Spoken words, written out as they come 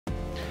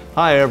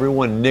Hi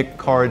everyone, Nick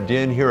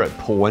Cardin here at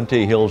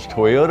Puente Hills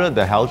Toyota,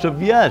 the house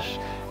of yes.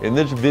 In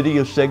this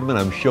video segment,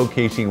 I'm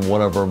showcasing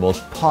one of our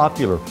most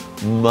popular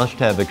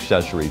must-have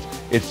accessories.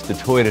 It's the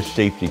Toyota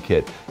Safety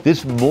Kit.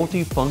 This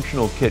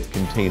multifunctional kit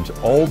contains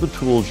all the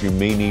tools you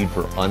may need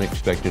for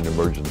unexpected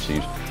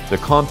emergencies. The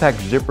compact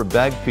zipper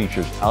bag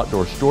features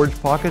outdoor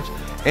storage pockets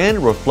and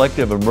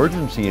reflective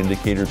emergency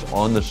indicators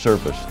on the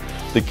surface.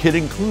 The kit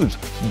includes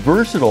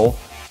versatile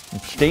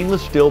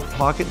stainless steel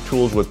pocket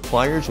tools with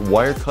pliers,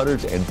 wire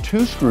cutters, and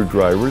 2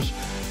 screwdrivers,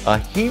 a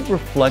heat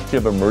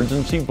reflective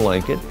emergency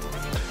blanket,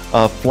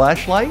 a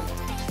flashlight,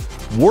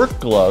 work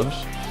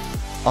gloves,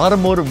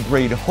 automotive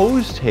grade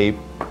hose tape,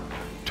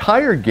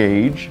 tire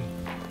gauge,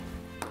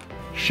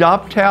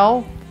 shop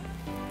towel,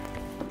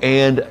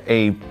 and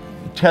a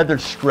tethered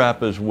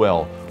strap as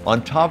well.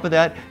 On top of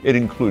that, it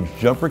includes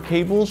jumper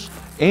cables,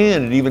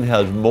 and it even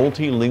has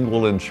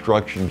multilingual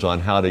instructions on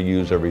how to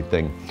use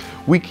everything.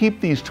 We keep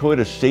these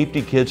Toyota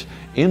safety kits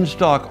in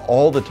stock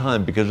all the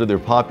time because of their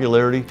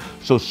popularity,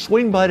 so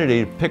swing by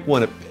today to pick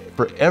one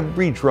for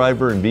every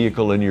driver and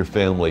vehicle in your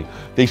family.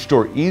 They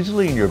store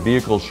easily in your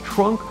vehicle's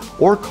trunk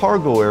or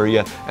cargo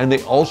area, and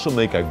they also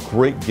make a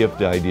great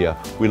gift idea.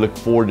 We look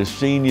forward to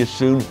seeing you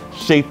soon.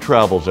 Safe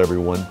travels,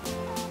 everyone.